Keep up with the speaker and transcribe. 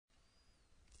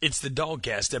It's the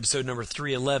DawgCast, episode number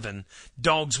 311.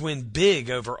 Dogs win big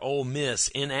over Ole Miss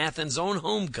in Athens on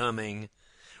homecoming.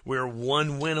 We're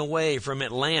one win away from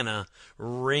Atlanta.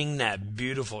 Ring that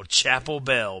beautiful chapel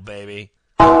bell, baby.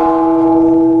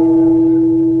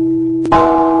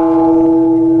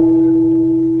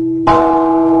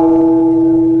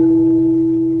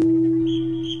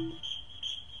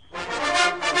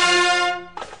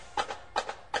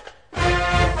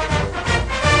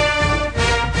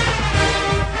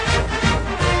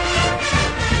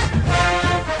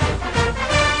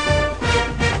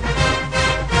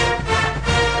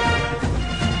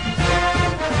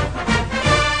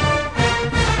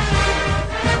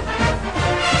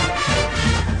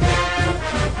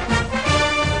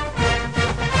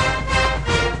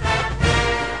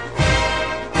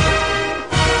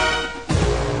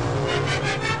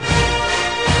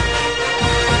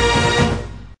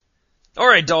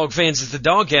 Alright, dog fans, it's the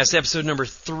DawgCast, episode number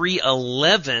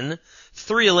 311.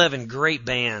 311, great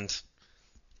band.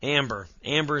 Amber.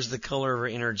 Amber is the color of her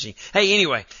energy. Hey,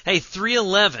 anyway. Hey,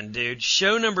 311, dude.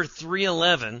 Show number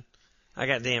 311. I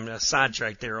got damn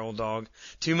sidetracked there, old dog.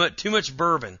 Too much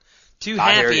bourbon. Too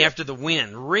happy after the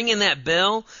win. Ringing that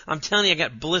bell. I'm telling you, I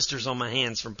got blisters on my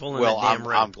hands from pulling that damn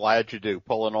rope. I'm glad you do.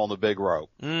 Pulling on the big rope.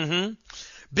 Mm-hmm.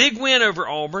 Big win over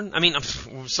Auburn.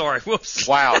 I'm sorry. Whoops.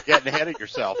 Wow, getting ahead of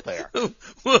yourself there.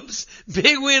 Whoops.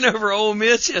 Big win over Ole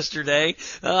Miss yesterday.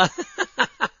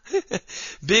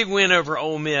 Big win over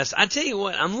Ole Miss. I tell you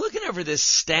what, I'm looking over this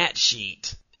stat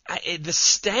sheet. The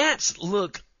stats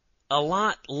look a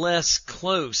lot less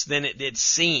close than it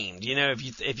seemed. You know,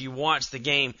 if you watch the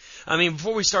game. I mean,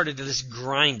 before we started to just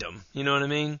grind them. You know what I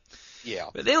mean? Yeah.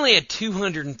 But they only had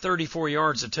 234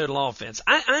 yards of total offense.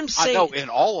 I'm saying. I know, in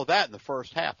all of that in the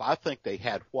first half, I think they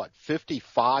had,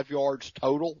 55 yards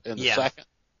total in the second?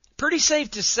 Pretty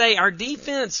safe to say our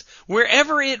defense,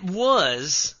 wherever it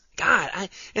was, God,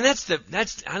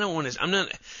 the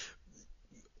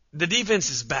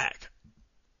defense is back.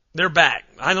 They're back.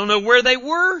 I don't know where they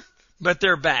were, but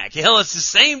they're back. Hell, it's the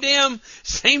same damn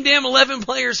 11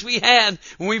 players we had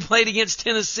when we played against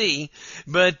Tennessee,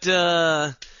 but,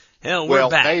 hell, we're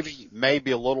back.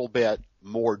 Maybe a little bit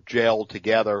more gelled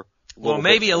together.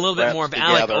 Maybe a little bit more of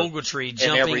Alec Ogletree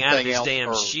jumping out of his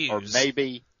damn shoes.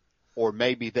 Or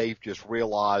maybe they've just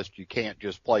realized you can't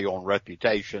just play on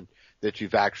reputation, that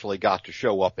you've actually got to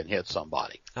show up and hit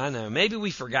somebody. I know. Maybe we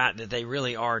forgot that they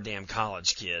really are damn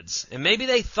college kids. And maybe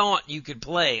they thought you could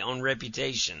play on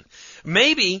reputation.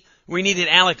 Maybe we needed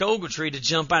Alec Ogletree to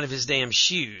jump out of his damn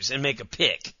shoes and make a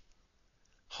pick.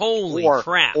 Holy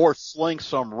crap. Or sling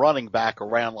some running back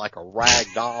around like a rag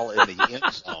doll in the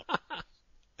end zone.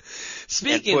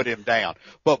 And put him down.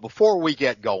 But before we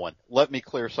get going, let me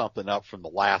clear something up from the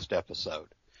last episode.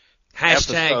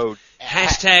 Hashtag.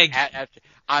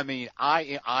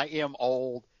 I am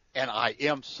old and I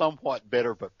am somewhat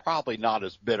bitter, but probably not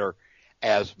as bitter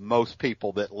as most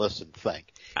people that listen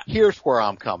think. Here's where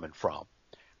I'm coming from.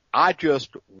 I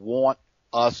just want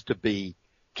us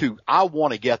I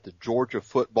want to get the Georgia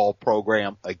football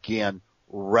program again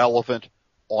relevant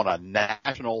on a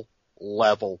national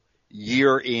level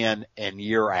year in and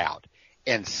year out.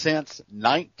 And since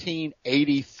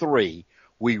 1983,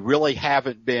 we really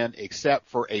haven't been, except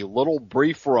for a little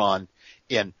brief run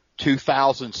in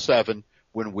 2007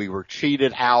 when we were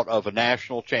cheated out of a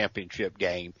national championship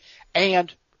game.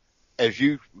 And as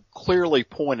you clearly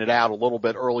pointed out a little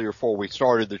bit earlier before we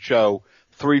started the show,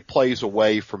 3 plays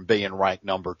away from being ranked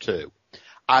number 2.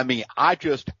 I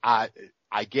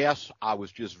guess I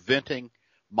was just venting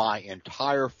my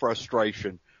entire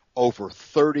frustration over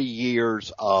 30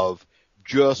 years of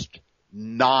just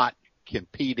not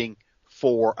competing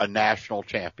for a national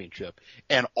championship.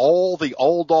 And all the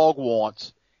old dog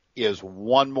wants is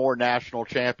one more national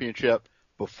championship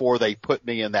before they put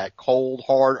me in that cold,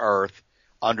 hard earth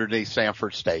underneath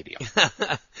Sanford Stadium.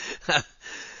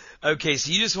 Okay,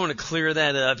 so you just want to clear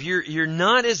that up. You're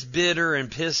not as bitter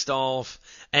and pissed off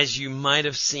as you might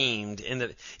have seemed.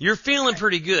 You're feeling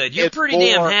pretty good. You're pretty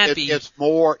damn happy. It's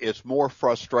more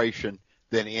frustration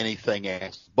than anything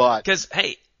else. I'm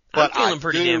feeling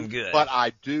pretty damn good. But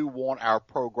I do want our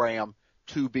program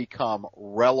to become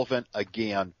relevant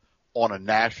again on a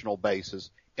national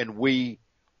basis, and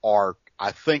I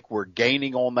think we're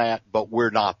gaining on that, but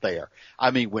we're not there. I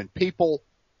mean, when people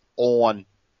on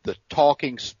the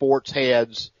talking sports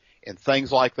heads and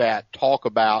things like that talk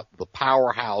about the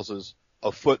powerhouses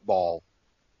of football,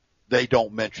 they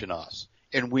don't mention us.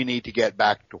 And we need to get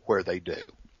back to where they do.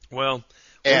 Well,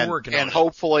 we're working on it.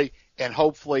 And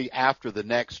hopefully after the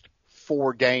next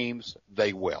 4 games,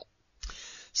 they will.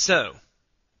 So,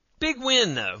 big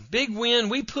win though. Big win.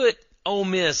 We put Ole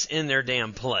Miss in their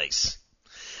damn place.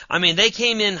 I mean, they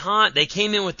came in hot. They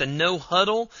came in with the no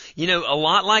huddle. You know, a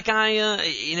lot like a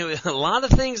lot of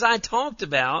things I talked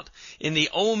about in the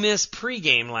Ole Miss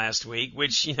pregame last week,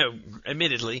 which,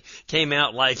 admittedly came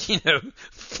out like,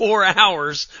 4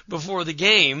 hours before the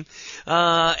game.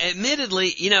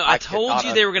 Admittedly, I told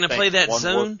you they were going to play that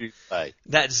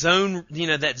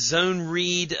zone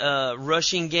read,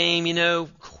 rushing game,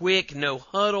 quick, no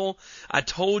huddle. I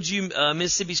told you,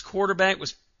 Mississippi's quarterback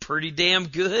was pretty damn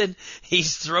good.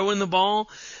 He's throwing the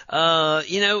ball.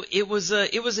 It was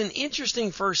an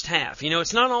interesting first half.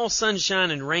 It's not all sunshine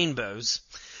and rainbows.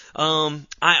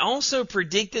 I also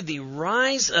predicted the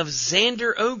rise of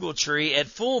Xander Ogletree at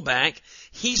fullback.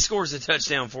 He scores a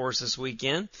touchdown for us this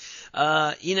weekend.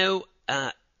 I'm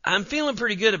feeling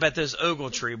pretty good about those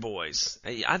Ogletree boys.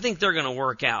 I think they're going to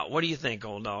work out. What do you think,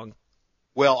 old dog?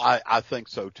 Well, I think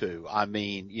so too. I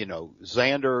mean,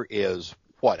 Xander is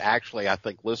actually I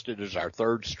think listed as our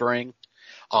third string.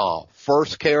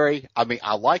 First carry, I mean,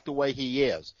 I like the way he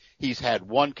is. He's had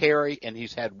one carry and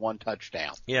he's had one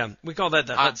touchdown. Yeah, we call that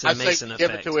the Hudson Mason effect.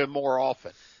 Give it to him more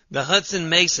often. The Hudson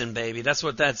Mason, baby. That's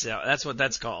what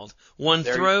that's called. One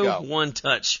throw, one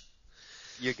touch.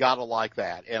 You gotta like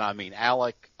that. And I mean,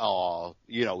 Alec,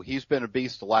 he's been a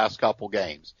beast the last couple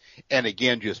games. And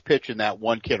again, just pitching that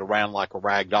one kid around like a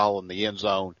rag doll in the end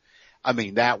zone. I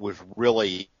mean, that was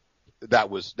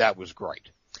great.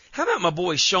 How about my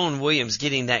boy Sean Williams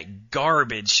getting that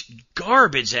garbage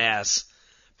ass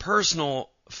personal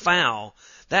foul,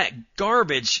 that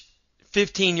garbage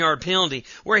 15-yard penalty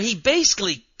where he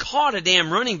basically caught a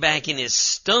damn running back in his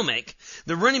stomach.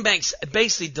 The running back's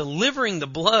basically delivering the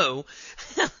blow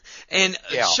and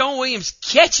Sean Williams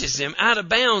catches him out of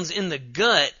bounds in the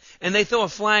gut and they throw a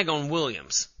flag on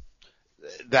Williams.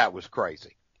 That was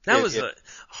crazy. That was a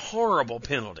horrible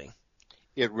penalty.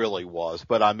 It really was.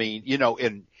 But I mean,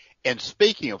 and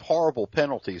speaking of horrible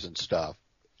penalties and stuff,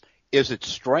 is it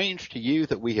strange to you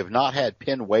that we have not had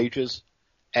Penn Wages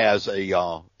as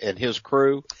and his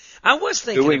crew? I was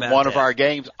thinking doing about one that. of our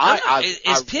games.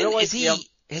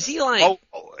 Is he like?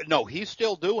 Oh, no, he's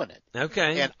still doing it.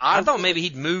 Okay. And I thought maybe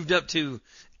he'd moved up to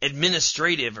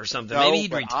administrative or something. No, maybe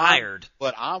he'd retired.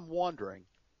 But I'm wondering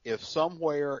if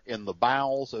somewhere in the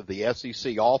bowels of the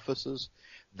SEC offices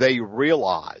they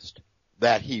realized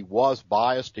that he was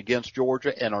biased against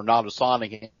Georgia and are not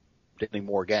assigning him to any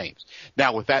more games.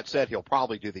 Now, with that said, he'll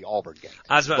probably do the Auburn game.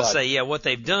 I was about to say, what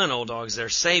they've done, old dogs, they're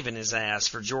saving his ass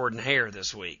for Jordan Hare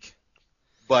this week.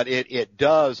 But it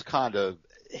does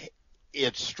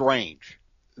it's strange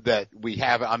that we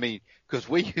have, I mean, because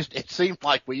it seemed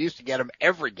like we used to get him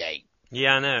every game.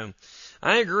 Yeah, I know.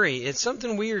 I agree. It's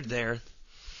something weird there.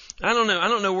 I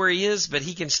don't know where he is, but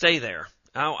he can stay there.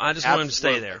 I just want him to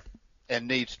stay there. And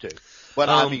needs to. But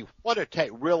I mean, what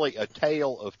really a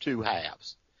tale of two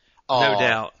halves. No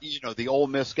doubt. The Ole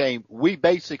Miss game, we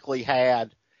basically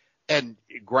had, and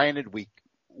granted we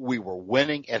were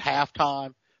winning at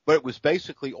halftime, but it was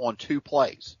basically on two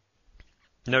plays.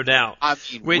 No doubt. I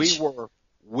mean,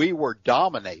 we were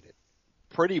dominated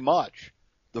pretty much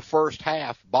the first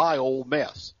half by Ole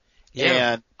Miss.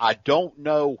 Yeah. And I don't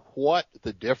know what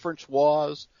the difference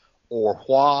was or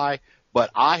why, but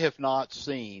I have not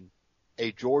seen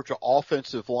a Georgia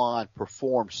offensive line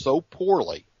perform so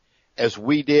poorly as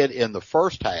we did in the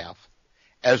first half,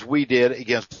 as we did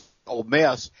against Ole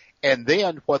Miss. And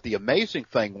then what the amazing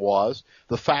thing was,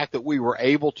 the fact that we were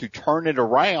able to turn it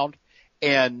around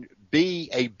and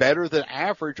be a better than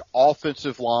average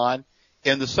offensive line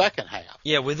in the second half.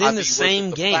 Yeah, within the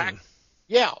same game.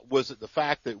 Was it the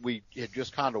fact that we had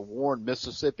just kind of worn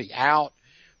Mississippi out?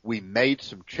 We made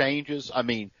some changes. I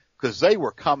mean, because they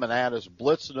were coming at us,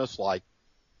 blitzing us like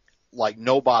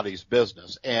nobody's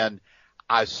business. And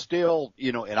I still,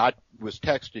 and I was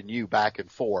texting you back and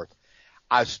forth,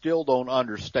 I still don't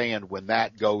understand when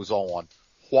that goes on,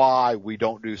 why we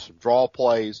don't do some draw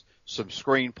plays, some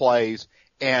screen plays,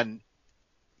 and,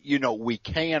 we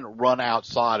can run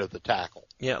outside of the tackle.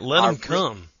 Yeah, let them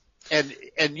come. And,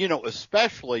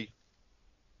 especially,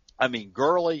 I mean,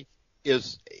 Gurley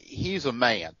he's a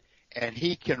man and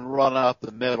he can run up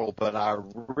the middle, but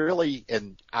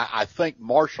I think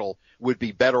Marshall would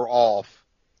be better off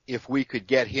if we could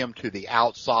get him to the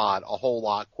outside a whole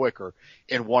lot quicker.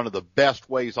 And one of the best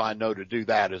ways I know to do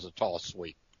that is a toss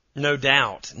sweep. No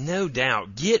doubt.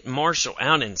 Get Marshall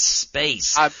out in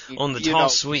space on the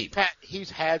toss sweep.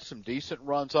 He's had some decent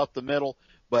runs up the middle,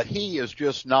 but he is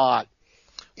just not.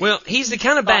 Well, he's the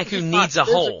kind of back who needs a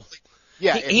hole.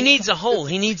 Yeah, he needs a hole.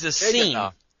 He needs a seam.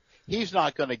 He's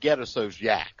not going to get us those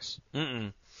jacks.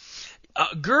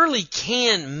 Gurley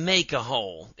can make a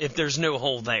hole if there's no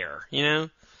hole there,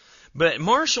 But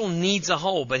Marshall needs a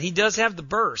hole, but he does have the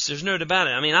burst. There's no doubt about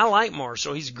it. I mean, I like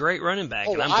Marshall. He's a great running back,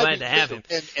 and I'm glad to have him.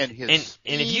 And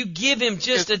if you give him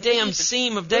just a damn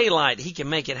seam of daylight, he can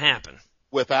make it happen.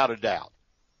 Without a doubt.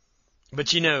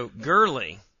 But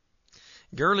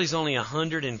Gurley's only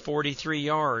 143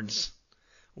 yards,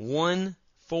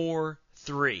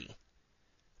 143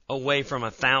 away from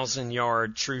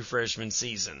 1,000-yard true freshman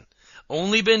season.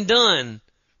 Only been done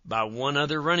by one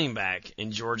other running back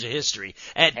in Georgia history.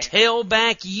 At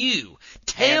tailback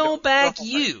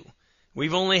U.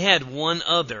 We've only had one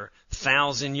other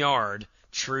 1,000-yard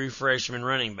true freshman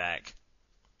running back.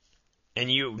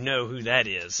 And you know who that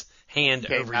is. Hand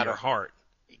over your heart.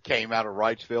 He came out of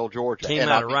Wrightsville, Georgia.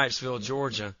 Wrightsville,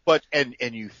 Georgia. But, and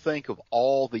you think of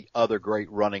all the other great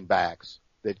running backs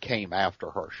that came after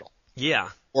Herschel. Yeah.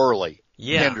 Worley.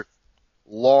 Yeah. Henderson.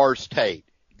 Lars Tate.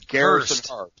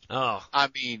 Garrison Hurst. Oh. I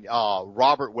mean,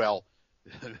 Robert, Robert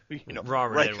Ray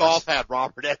Edwards. Goff had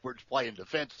Robert Edwards playing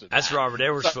defensive. That's Robert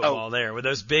Edwards football there with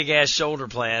those big ass shoulder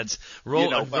plaids.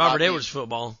 Robert Edwards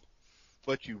football.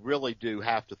 But you really do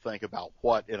have to think about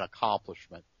what an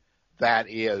accomplishment that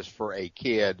is for a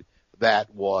kid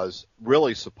that was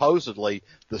really supposedly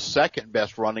the second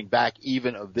best running back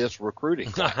even of this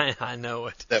recruiting class. I know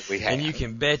it. That we had. And you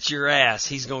can bet your ass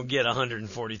he's going to get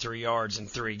 143 yards in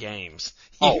 3 games.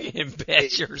 You can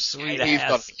bet your sweet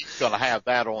ass. He's going to have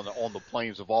that on the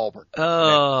plains of Auburn.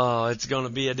 Oh, it's going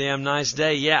to be a damn nice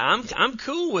day. Yeah, I'm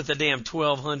cool with a damn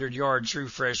 1,200-yard true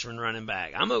freshman running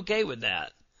back. I'm okay with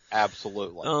that.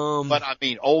 Absolutely. But I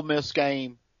mean, Ole Miss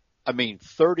game,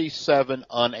 37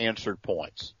 unanswered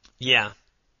points. Yeah.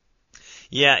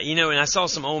 Yeah, and I saw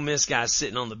some Ole Miss guys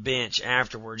sitting on the bench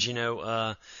afterwards,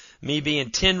 me being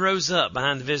 10 rows up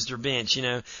behind the visitor bench,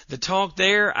 The talk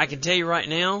there, I can tell you right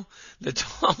now, the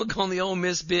talk on the Ole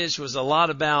Miss bench was a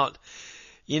lot about,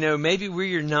 maybe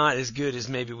we're not as good as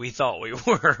maybe we thought we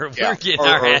were. Yeah. We're getting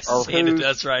our asses handed to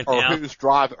us right now.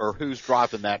 Or who's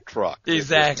driving that truck.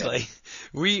 Exactly.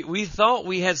 We thought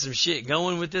we had some shit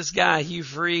going with this guy, Hugh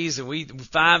Freeze, and we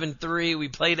 5-3. We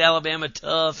played Alabama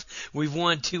tough. We've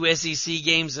won 2 SEC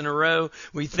games in a row.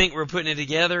 We think we're putting it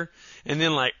together, and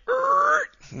then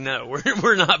no,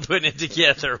 we're not putting it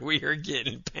together. We are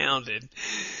getting pounded.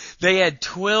 They had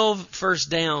 12 first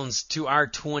downs to our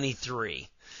 23.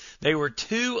 They were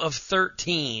 2 of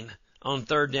 13 on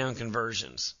third down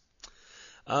conversions.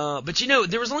 But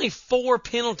there was only 4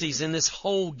 penalties in this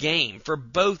whole game for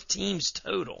both teams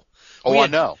total. I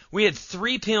know. We had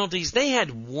 3 penalties. They had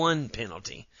 1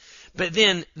 penalty. But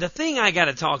then the thing I got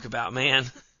to talk about, man,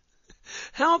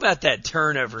 how about that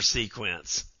turnover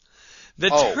sequence? The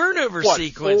turnover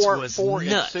sequence was four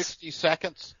nuts. In 60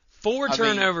 seconds? 4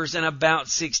 turnovers in about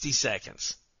 60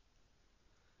 seconds.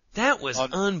 That was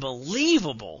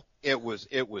unbelievable. It was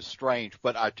strange,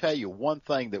 but I tell you one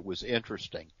thing that was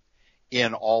interesting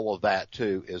in all of that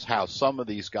too is how some of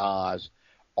these guys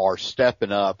are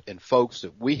stepping up and folks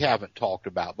that we haven't talked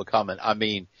about becoming,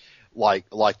 like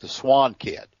the Swan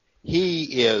kid.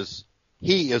 He is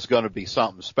going to be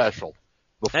something special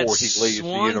before he leaves the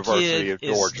University of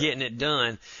Georgia. Is getting it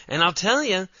done. And I'll tell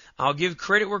you, I'll give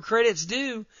credit where credit's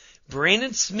due.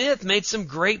 Brandon Smith made some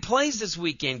great plays this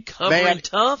weekend, covering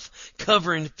tough,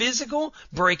 covering physical,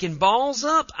 breaking balls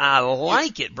up. I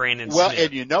like it, Brandon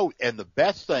Smith. Well, and the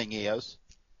best thing is,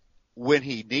 when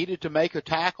he needed to make a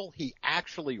tackle, he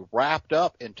actually wrapped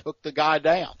up and took the guy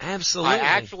down. Absolutely. I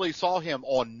actually saw him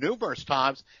on numerous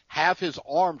times have his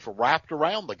arms wrapped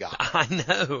around the guy. I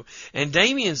know. And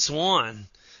Damian Swan,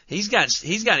 he's got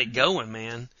it going,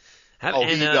 man.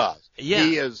 He does.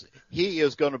 Yeah. He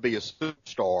is going to be a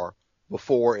superstar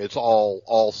before it's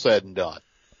all said and done.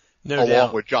 No doubt.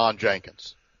 Along with John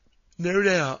Jenkins. No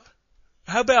doubt.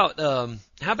 How about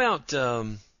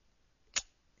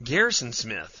Garrison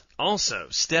Smith also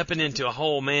stepping into a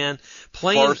hole, man,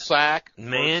 playing first sack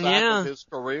of his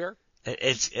career.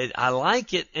 I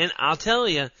like it, and I'll tell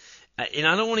you, and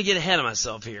I don't want to get ahead of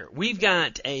myself here. We've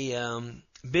got a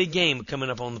big game coming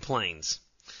up on the Plains.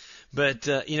 But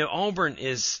Auburn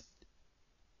is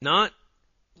not.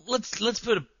 Let's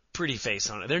put a pretty face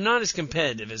on it. They're not as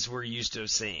competitive as we're used to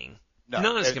seeing. No,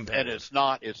 not as competitive.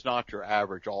 And it's not your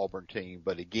average Auburn team.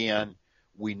 But again,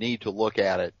 we need to look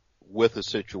at it with the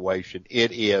situation.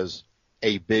 It is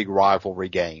a big rivalry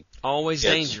game. Always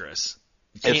dangerous.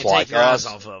 You can't take your eyes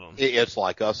off of them. It's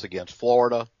like us against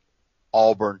Florida,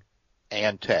 Auburn,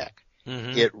 and Tech.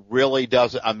 Mm-hmm. It really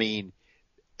doesn't.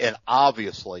 And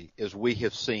obviously, as we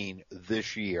have seen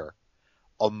this year,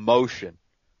 emotion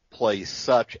plays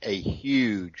such a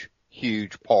huge,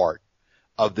 huge part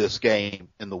of this game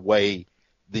in the way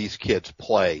these kids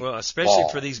play. Well, especially ball.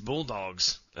 for these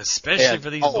Bulldogs.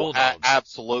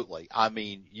 Absolutely. I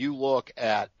mean, you look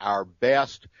at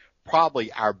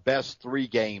probably our best 3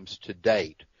 games to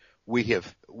date. We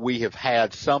have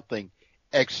had something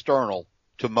external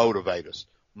to motivate us.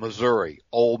 Missouri,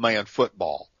 old man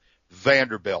football,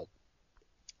 Vanderbilt,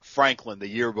 Franklin the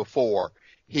year before,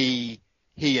 he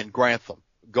and Grantham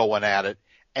going at it,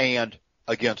 and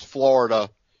against Florida,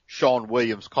 Sean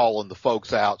Williams calling the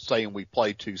folks out saying we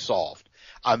play too soft.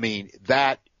 I mean,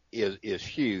 that is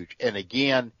huge. And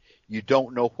again, you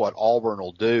don't know what Auburn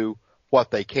will do,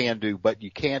 what they can do, but you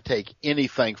can't take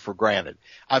anything for granted.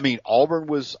 I mean, Auburn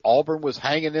was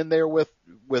hanging in there with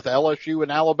LSU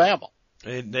and Alabama.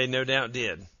 They no doubt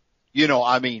did. You know,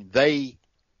 I mean,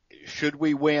 should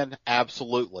we win?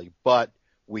 Absolutely. But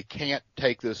we can't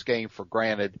take this game for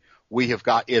granted.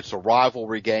 It's a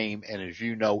rivalry game, and as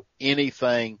you know,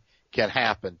 anything can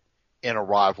happen in a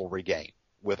rivalry game,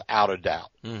 without a doubt.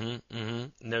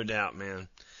 No doubt, man.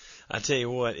 I tell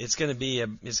you what, it's going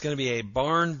to be a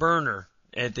barn burner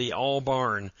at the All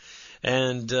Barn,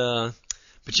 and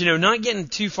but you know, not getting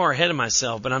too far ahead of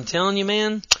myself, but I'm telling you,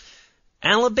 man,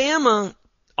 Alabama.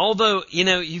 Although, you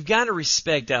know, you've got to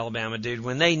respect Alabama, dude.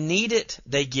 When they need it,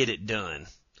 they get it done.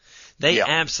 They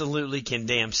absolutely can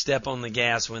damn step on the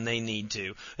gas when they need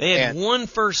to. They had 1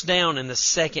 first down in the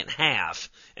second half,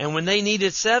 and when they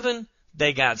needed 7,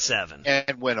 they got 7.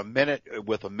 And with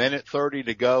a minute 30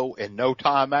 to go and no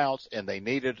timeouts, and they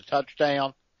needed a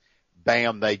touchdown,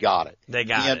 bam, they got it. They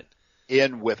got it.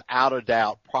 In, without a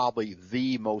doubt, probably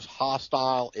the most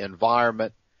hostile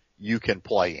environment you can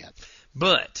play in.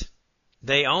 But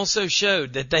they also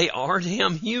showed that they are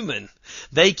damn human.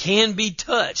 They can be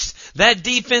touched. That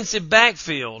defensive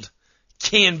backfield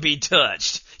can be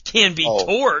touched, can be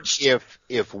torched.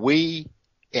 If we,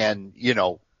 and you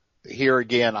know, here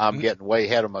again, I'm getting way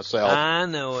ahead of myself. I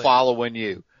know it. Following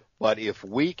you. But if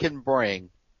we can bring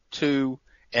and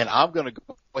I'm going to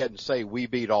go ahead and say we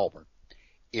beat Auburn.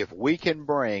 If we can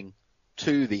bring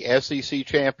to the SEC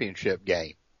championship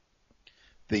game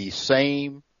the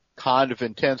same kind of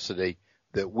intensity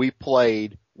that we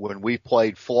played when we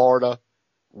played Florida,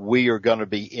 we are going to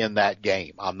be in that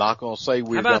game. I'm not going to say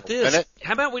we're going to win it.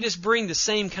 How about we just bring the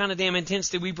same kind of damn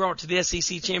intensity we brought to the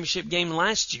SEC championship game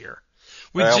last year,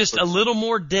 with just a little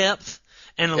more depth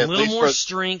and a little more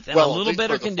strength and a little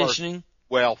better conditioning?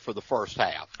 For the first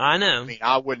half. I know. I mean,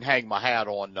 I wouldn't hang my hat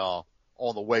on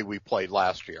the way we played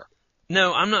last year.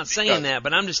 No, I'm not saying that,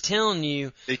 but I'm just telling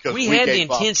you, we had the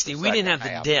intensity. We didn't have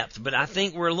the depth, but I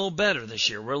think we're a little better this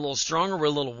year. We're a little stronger. We're a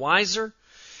little wiser.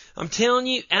 I'm telling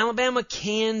you, Alabama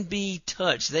can be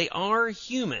touched. They are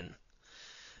human.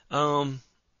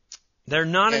 They're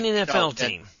not an NFL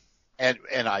team. And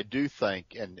I do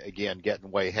think, and again,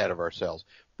 getting way ahead of ourselves,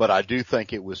 but I do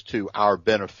think it was to our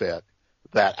benefit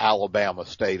that Alabama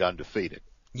stayed undefeated.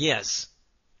 Yes,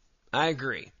 I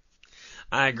agree.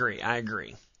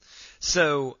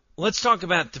 So let's talk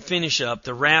about the finish up,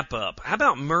 the wrap up. How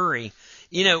about Murray?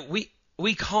 You know,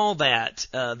 we call that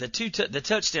the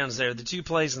touchdowns there, the 2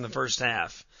 plays in the first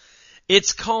half.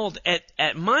 It's called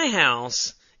at my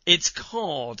house. It's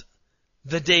called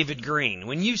the David Green.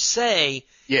 When you say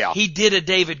he did a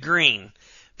David Green,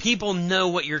 people know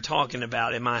what you're talking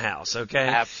about in my house.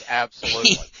 Okay,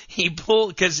 absolutely. He pulled,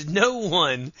 because no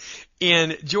one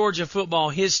in Georgia football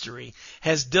history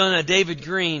has done a David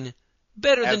Green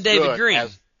better than David Green.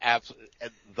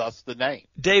 Thus the name.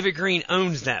 David Green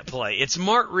owns that play. It's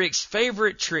Mark Richt's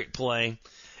favorite trick play.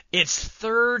 It's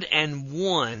 3rd and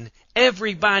 1.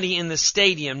 Everybody in the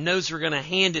stadium knows we're going to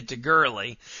hand it to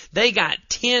Gurley. They got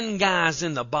 10 guys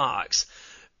in the box.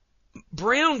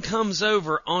 Brown comes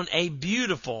over on a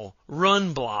beautiful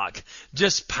run block,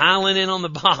 just piling in on the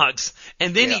box,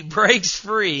 and then he breaks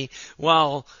free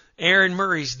while Aaron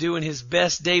Murray's doing his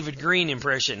best David Green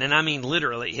impression, and I mean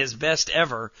literally his best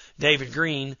ever David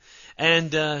Green,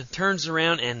 and turns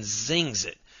around and zings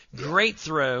it. Great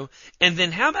throw. And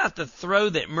then how about the throw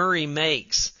that Murray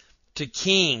makes to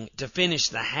King to finish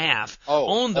the half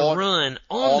on the run,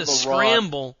 on the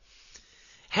scramble?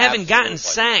 Having gotten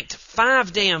sacked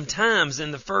 5 damn times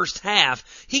in the first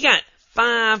half, he got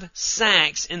 5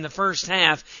 sacks in the first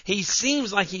half. He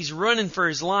seems like he's running for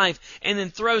his life, and then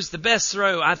throws the best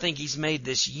throw I think he's made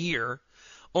this year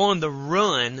on the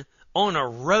run, on a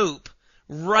rope,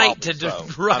 right to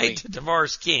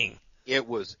Tavares King. It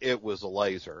was a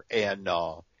laser. And,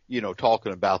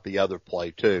 talking about the other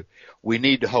play too, we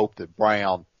need to hope that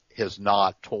Brown has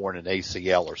not torn an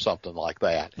ACL or something like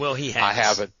that. Well, he has. I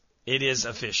haven't. It is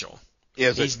official.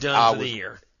 Is He's it? done for the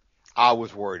year. I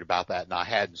was worried about that, and I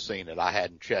hadn't seen it. I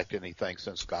hadn't checked anything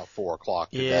since about 4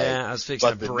 o'clock today. Yeah, I was fixing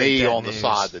to break that But the knee on news. the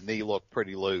side, the knee looked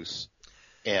pretty loose,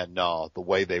 and the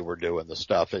way they were doing the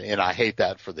stuff, and I hate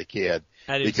that for the kid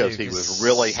because he was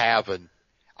really having.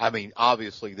 I mean,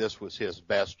 obviously this was his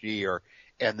best year,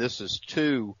 and this is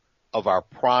 2 of our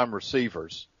prime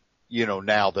receivers,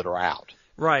 now that are out.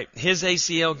 Right. His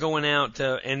ACL going out,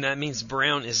 and that means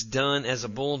Brown is done as a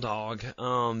Bulldog.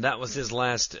 That was his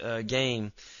last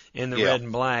game in the red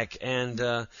and black.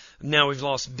 And now we've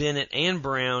lost Bennett and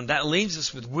Brown. That leaves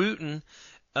us with Wooten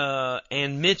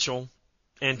and Mitchell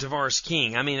and Tavares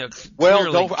King. I mean,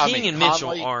 clearly King and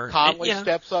Mitchell are... Conley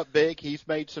steps up big. He's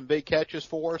made some big catches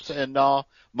for us. And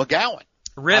McGowan.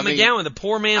 McGowan, the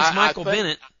poor man's Michael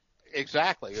Bennett.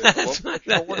 Exactly.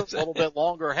 A little bit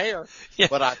longer hair,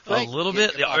 but I think a little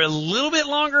bit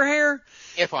longer hair.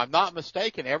 If I'm not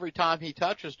mistaken, every time he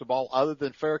touches the ball, other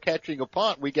than fair catching a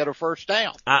punt, we get a first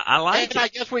down. I like it. I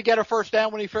guess we get a first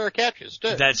down when he fair catches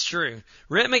too. That's true.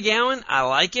 Rhett McGowan, I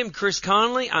like him. Chris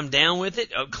Conley, I'm down with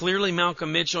it. Clearly,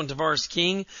 Malcolm Mitchell and Tavares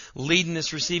King leading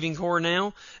this receiving corps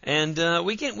now, and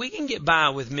we can get by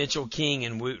with Mitchell, King,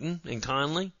 and Wooten and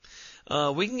Conley.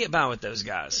 We can get by with those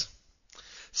guys.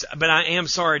 But I am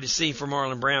sorry to see for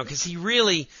Marlon Brown because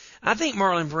I think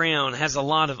Marlon Brown has a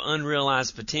lot of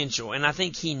unrealized potential, and I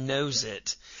think he knows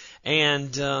it.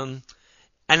 And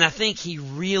I think he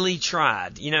really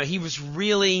tried. He was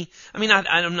really, I'm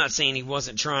not saying he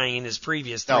wasn't trying in his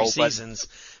previous 3 seasons,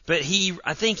 but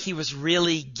I think he was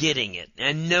really getting it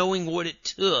and knowing what it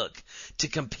took to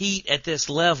compete at this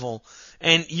level.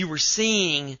 And you were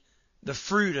seeing the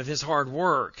fruit of his hard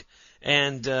work.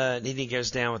 And then he goes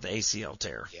down with the ACL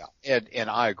tear. Yeah, and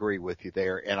I agree with you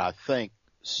there. And I think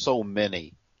so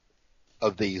many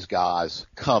of these guys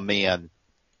come in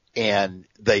and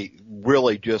they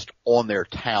really just on their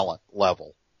talent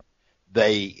level,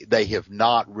 they have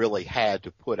not really had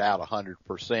to put out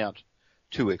 100%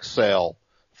 to excel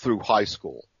through high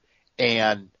school.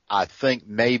 And I think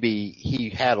maybe he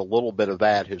had a little bit of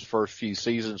that his first few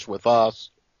seasons with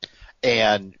us.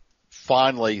 And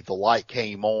finally the light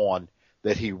came on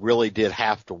that he really did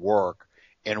have to work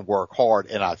and work hard.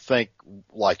 And I think,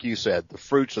 like you said, the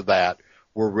fruits of that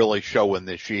were really showing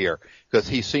this year because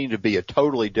he seemed to be a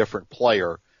totally different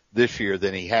player this year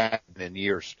than he had in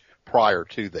years prior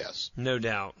to this. No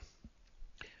doubt.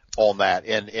 On that.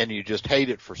 And you just hate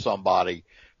it for somebody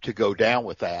to go down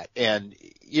with that. And,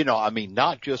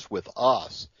 not just with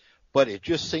us, but it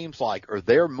just seems like, are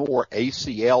there more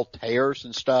ACL tears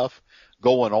and stuff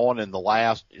going on in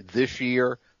this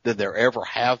year than there ever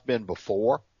have been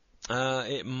before?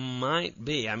 It might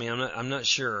be. I'm not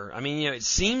sure. It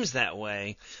seems that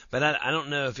way, but I don't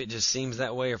know if it just seems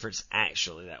that way or if it's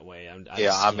actually that way.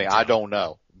 I don't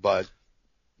know, but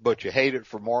you hate it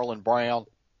for Marlon Brown,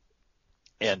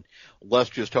 and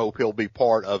let's just hope he'll be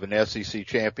part of an SEC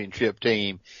championship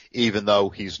team, even though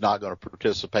he's not going to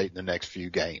participate in the next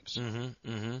few games.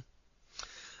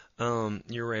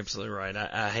 You're absolutely right.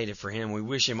 I hate it for him. We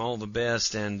wish him all the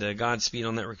best and Godspeed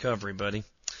on that recovery, buddy.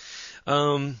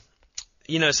 So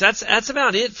that's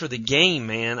about it for the game,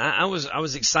 man. I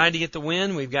was excited to get the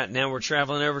win. We're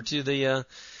traveling over to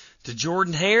to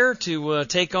Jordan Hare to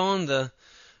take on the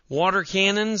Water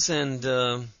Cannons and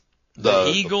the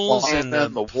Eagles and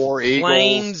the War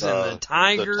Plains Eagles, and the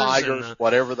Tigers, and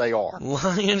whatever they are.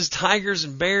 Lions, Tigers,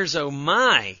 and Bears. Oh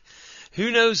my!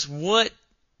 Who knows what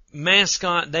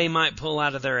mascot they might pull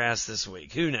out of their ass this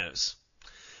week. Who knows?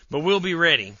 But we'll be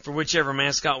ready for whichever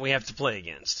mascot we have to play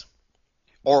against.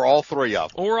 Or all 3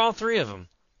 of them.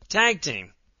 Tag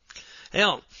team.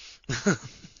 Hell.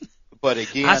 But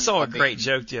again, I saw a great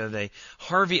joke the other day.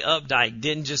 Harvey Updike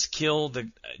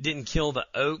didn't kill the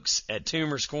Oaks at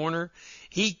Toomer's Corner.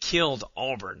 He killed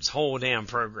Auburn's whole damn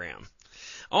program.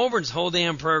 Auburn's whole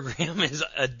damn program is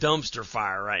a dumpster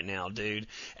fire right now, dude.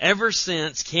 Ever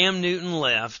since Cam Newton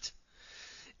left,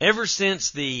 ever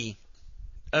since the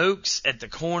Oaks at the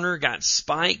corner got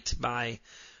spiked by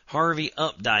Harvey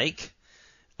Updike,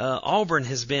 Auburn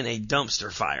has been a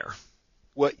dumpster fire.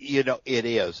 Well, it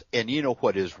is. And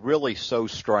what is really so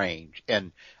strange,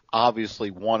 and obviously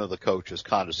one of the coaches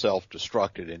kind of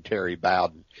self-destructed in Terry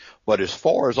Bowden, but as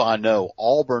far as I know,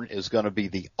 Auburn is going to be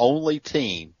the only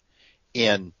team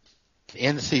in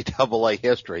NCAA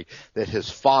history that has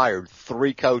fired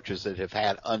 3 coaches that have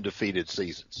had undefeated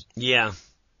seasons. Yeah.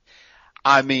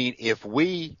 If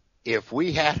we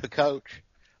had a coach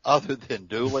other than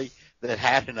Dooley that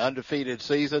had an undefeated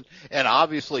season, and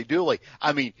obviously Dooley,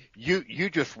 you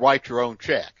just write your own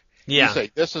check. Yeah. You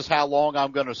say, this is how long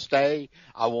I'm going to stay.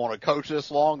 I want to coach this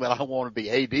long, then I want to be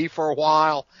AD for a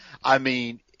while.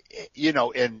 And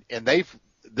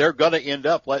they're going to end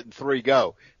up letting 3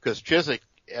 go because Chiswick,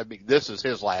 I mean, this is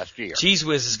his last year. Cheese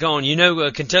Whiz is gone. You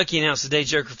know, Kentucky announced today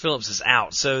Joker Phillips is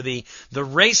out. So the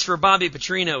race for Bobby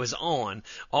Petrino is on.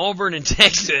 Auburn and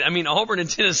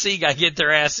Tennessee got to get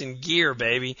their ass in gear,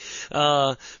 baby.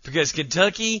 Because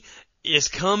Kentucky is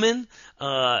coming.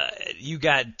 You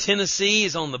got Tennessee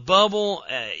is on the bubble.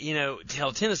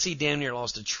 Hell, Tennessee damn near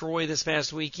lost to Troy this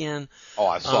past weekend. Oh,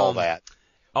 I saw that.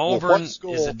 Auburn is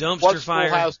a dumpster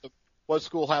fire. What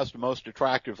school has the most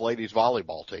attractive ladies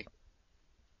volleyball team?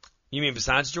 You mean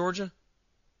besides Georgia?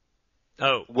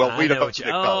 Oh, well, we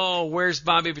don't. Where's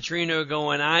Bobby Petrino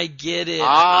going? I get it.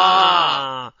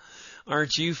 Aren't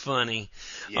you funny?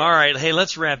 Yeah. All right, hey,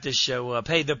 let's wrap this show up.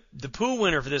 Hey, the pool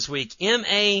winner for this week,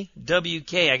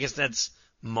 MAWK. I guess that's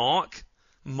Mawk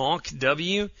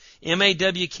W.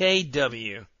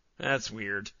 MAWKW. That's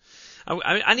weird.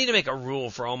 I need to make a rule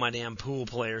for all my damn pool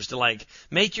players to like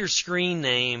make your screen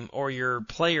name or your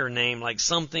player name like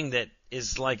something that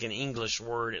is like an English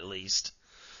word at least.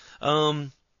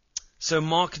 So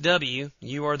Mawk W,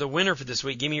 you are the winner for this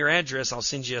week. Give me your address. I'll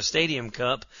send you a stadium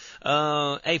cup.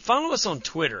 Hey, follow us on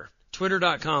Twitter.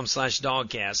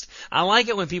 Twitter.com/DawgCast. I like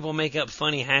it when people make up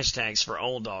funny hashtags for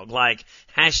old dog, like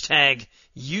hashtag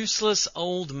useless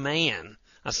old man.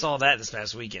 I saw that this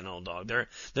past weekend, old dog. They're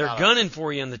gunning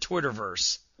for you in the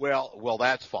Twitterverse. Well,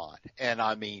 that's fine. And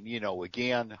I mean,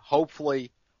 again,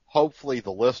 hopefully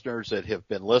the listeners that have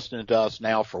been listening to us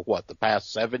now for the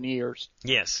past 7 years.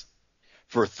 Yes.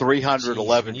 For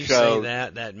 311 shows. Say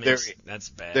that's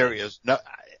bad. There is no,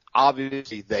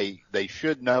 obviously they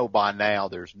should know by now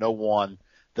there's no one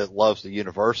that loves the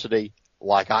university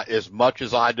as much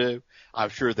as I do. I'm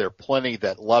sure there are plenty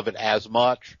that love it as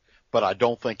much, but I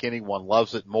don't think anyone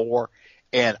loves it more.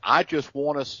 And I just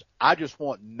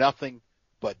want nothing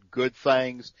but good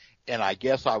things. And I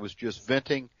guess I was just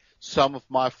venting some of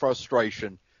my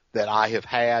frustration that I have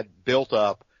had built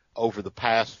up over the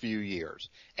past few years.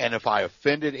 And if I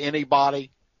offended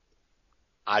anybody,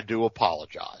 I do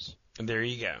apologize. There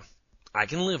you go. I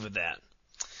can live with that.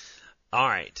 All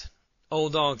right.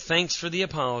 Old dog, thanks for the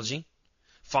apology.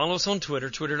 Follow us on Twitter,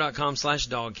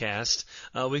 twitter.com/DawgCast.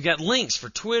 We've got links for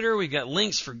Twitter. We've got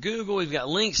links for Google. We've got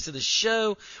links to the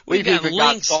show. We've even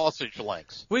got sausage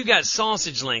links. We've got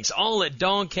sausage links, all at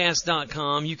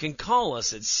DawgCast.com. You can call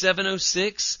us at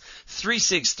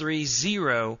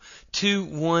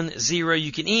 706-363-0210.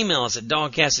 You can email us at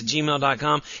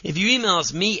dawgcast@gmail.com. If you email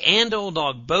us, me and Old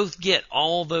Dog both get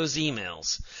all those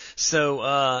emails.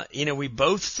 So, we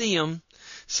both see them.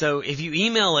 So if you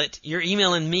email it, you're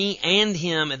emailing me and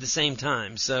him at the same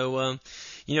time. So,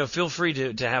 feel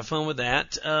free to have fun with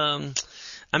that.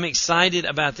 I'm excited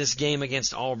about this game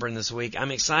against Auburn this week.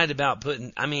 I'm excited about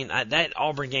that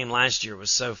Auburn game last year was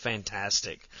so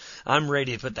fantastic. I'm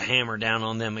ready to put the hammer down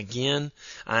on them again.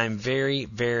 I'm very,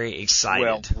 very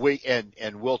excited. Well,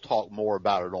 we'll talk more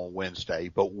about it on Wednesday,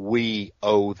 but we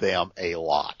owe them a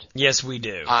lot. Yes, we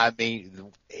do. I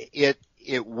mean,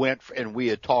 it went, and we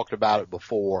had talked about it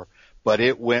before, but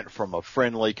it went from a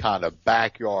friendly kind of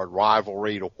backyard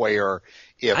rivalry to where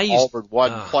if Auburn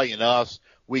wasn't playing us,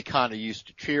 we kind of used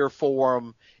to cheer for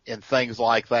them and things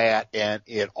like that. And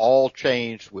it all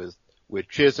changed with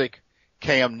Chiswick,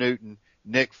 Cam Newton,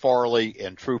 Nick Farley,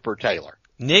 and Trooper Taylor.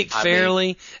 Nick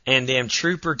Fairley and damn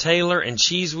Trooper Taylor and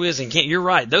Cheese Whiz and Kent. You're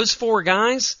right. Those 4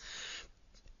 guys,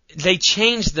 they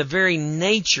changed the very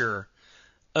nature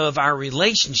of our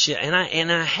relationship, and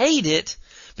I hate it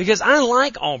because I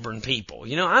like Auburn people.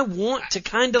 I want to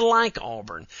kind of like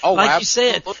Auburn. Oh, like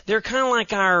absolutely. You said, they're kind of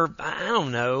like our, I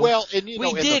don't know. Well, and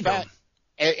we dig them.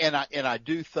 And I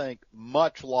do think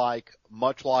much like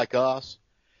us,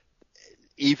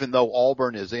 even though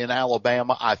Auburn is in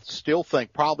Alabama, I still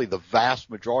think probably the vast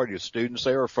majority of students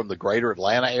there are from the greater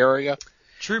Atlanta area.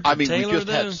 Trooper Taylor, we just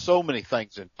have so many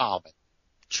things in common.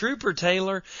 Trooper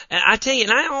Taylor, and I tell you,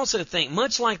 and I also think,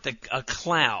 much like a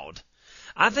cloud,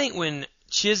 I think when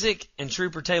Chiswick and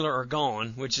Trooper Taylor are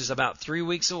gone, which is about 3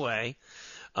 weeks away,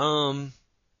 I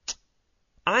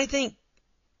think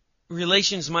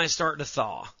relations might start to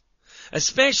thaw.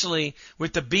 Especially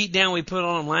with the beat down we put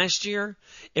on them last year.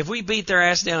 If we beat their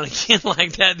ass down again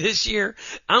like that this year,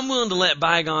 I'm willing to let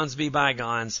bygones be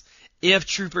bygones if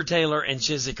Trooper Taylor and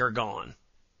Chiswick are gone.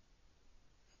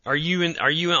 Are you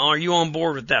on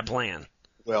board with that plan?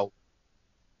 Well,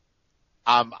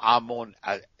 I'm on,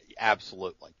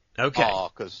 absolutely. Okay.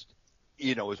 'Cause,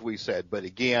 as we said, but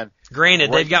again.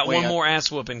 Granted, they've got one more ass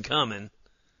whooping coming.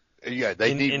 Yeah,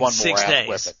 they need one more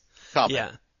ass whipping coming.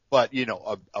 Yeah. But,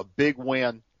 a big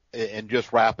win, and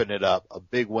just wrapping it up, a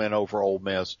big win over Ole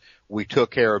Miss. We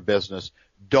took care of business.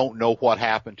 Don't know what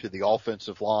happened to the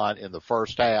offensive line in the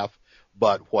first half,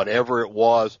 but whatever it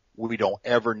was, we don't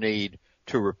ever need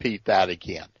to repeat that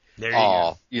again. There you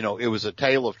go. You know, it was a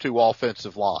tale of two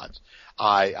offensive lines.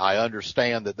 I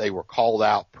understand that they were called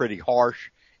out pretty harsh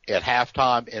at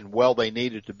halftime, and well, they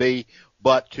needed to be,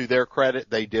 but to their credit,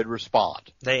 they did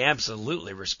respond. They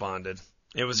absolutely responded.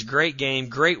 It was a great game,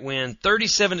 great win,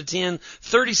 37-10,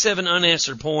 37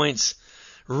 unanswered points.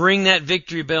 Ring that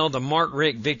victory bell. The Mark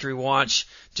Richt Victory Watch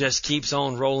just keeps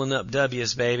on rolling up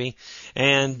W's, baby.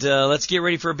 And let's get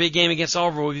ready for a big game against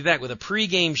Auburn. We'll be back with a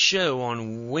pregame show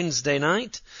on Wednesday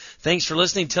night. Thanks for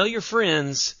listening. Tell your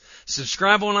friends.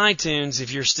 Subscribe on iTunes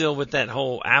if you're still with that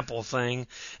whole Apple thing.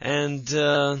 And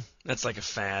that's like a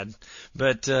fad.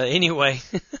 But anyway,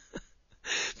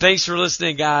 thanks for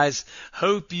listening, guys.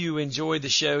 Hope you enjoyed the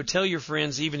show. Tell your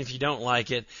friends even if you don't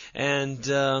like it. And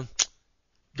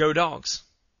go Dogs.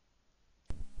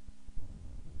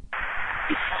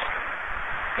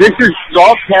 This is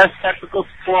DawgCast Technical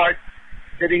Support,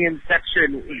 sitting in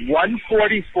section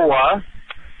 144.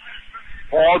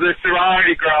 All the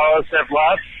sorority girls have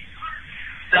left.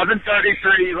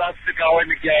 7:33 left to go in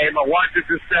the game. I wanted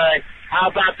to say, how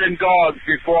about them Dogs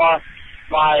before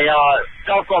my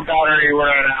cell phone battery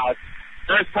ran out.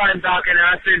 First time back in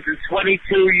Athens in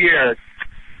 22 years.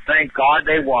 Thank God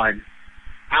they won.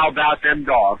 How about them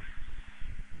Dogs?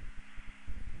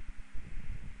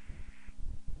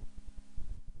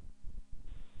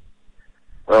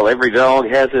 Well, every dog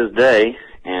has his day,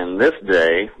 and this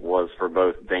day was for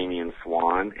both Damian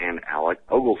Swan and Alec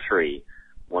Ogletree.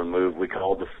 One move we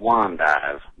called the Swan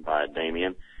Dive by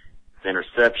Damian. It's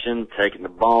interception, taking the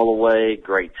ball away,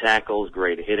 great tackles,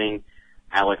 great hitting.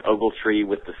 Alec Ogletree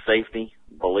with the safety.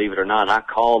 Believe it or not, I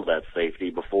called that safety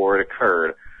before it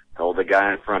occurred. Told the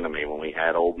guy in front of me when we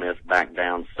had Ole Miss back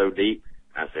down so deep,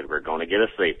 I said, we're going to get a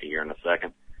safety here in a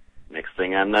second. Next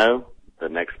thing I know, the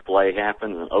next play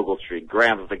happens, and Ogletree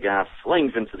grabs the guy,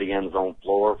 slings into the end zone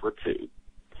floor for two.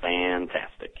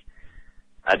 Fantastic.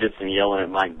 I did some yelling at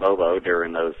Mike Bobo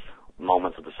during those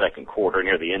moments of the second quarter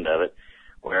near the end of it,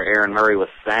 where Aaron Murray was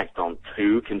sacked on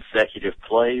 2 consecutive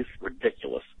plays.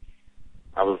 Ridiculous.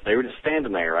 They were just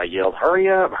standing there. I yelled, hurry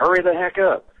up, hurry the heck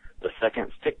up. The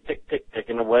seconds tick, tick, tick,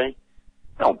 ticking away.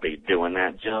 Don't be doing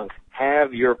that junk.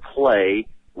 Have your play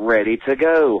ready to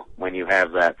go when you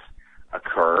have that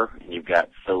occur, and you've got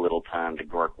so little time to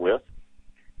work with.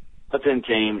 But then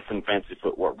came some fancy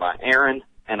footwork by Aaron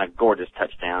and a gorgeous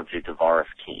touchdown to Tavares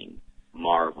King.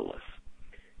 Marvelous.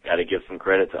 Got to give some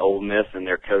credit to Ole Miss and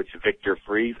their coach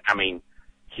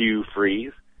Hugh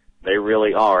Freeze. They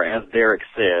really are, as Derek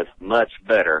said, much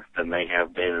better than they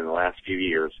have been in the last few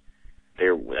years.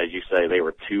 They're, as you say, they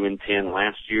were 2-10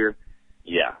 last year.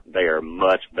 Yeah, they are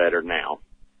much better now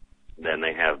than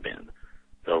they have been.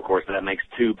 So, of course, that makes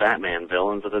 2 Batman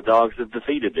villains that the Dogs have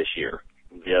defeated this year.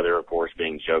 The other, of course,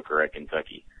 being Joker at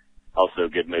Kentucky. Also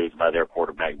good moves by their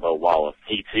quarterback, Bo Wallace.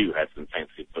 He, too, had some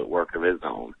fancy footwork of his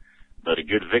own. But a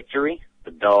good victory.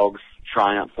 The Dogs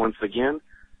triumph once again.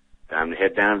 Time to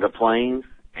head down to the Plains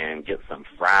and get some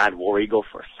fried War Eagle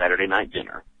for Saturday night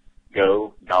dinner.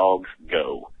 Go, Dogs,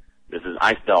 go. This is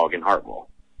Ice Dog in Hartwell.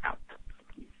 Out.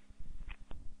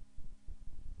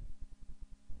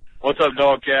 What's up,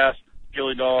 DawgCast?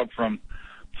 Gilly Dog from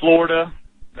Florida.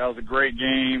 That was a great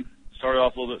game. Started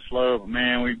off a little bit slow, but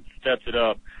man, we stepped it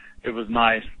up. It was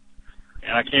nice.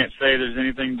 And I can't say there's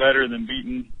anything better than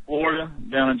beating Florida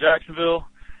down in Jacksonville,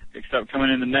 except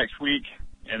coming in the next week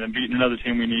and then beating another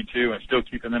team we need to and still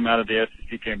keeping them out of the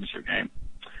SEC championship game.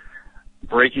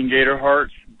 Breaking Gator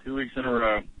hearts 2 weeks in a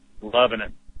row. Loving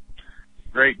it.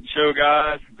 Great show,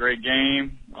 guys. Great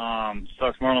game.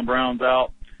 Sucks Marlon Brown's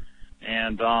out.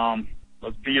 And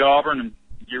let's beat Auburn and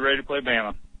get ready to play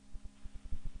Bama.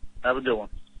 Have a good one.